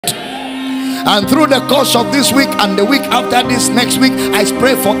and through the course of this week and the week after this, next week, I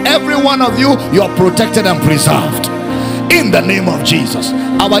pray for every one of you, you are protected and preserved in the name of Jesus.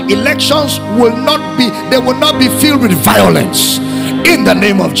 Our elections will not be filled with violence in the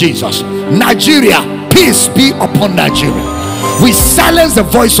name of Jesus. Nigeria, peace be upon Nigeria. We silence the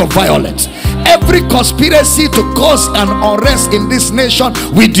voice of violence. Every conspiracy to cause an unrest in this nation,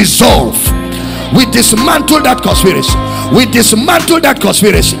 we dissolve. We dismantle that conspiracy. We dismantle that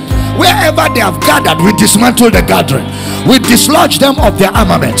conspiracy. Wherever they have gathered, we dismantle the gathering. We dislodge them of their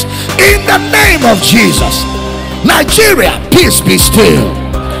armaments in the name of Jesus. Nigeria, peace be still.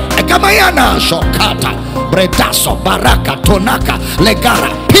 Ekamayana shokata bredaso baraka tonaka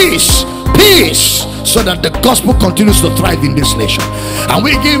legara, peace, peace, so that the gospel continues to thrive in this nation. And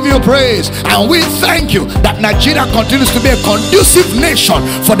we give you praise and we thank you that Nigeria continues to be a conducive nation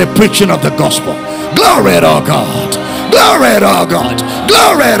for the preaching of the gospel. Glory to God. Glory to God.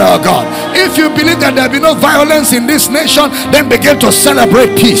 Glory to God. If you believe that there will be no violence in this nation, then begin to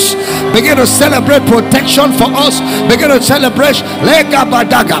celebrate peace. Begin to celebrate protection for us. Begin to celebrate lega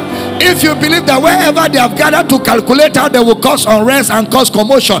badaga. If you believe that wherever they have gathered to calculate how they will cause unrest and cause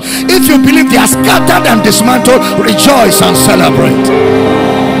commotion, if you believe they are scattered and dismantled, rejoice and celebrate.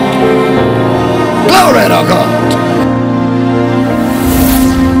 Glory to God.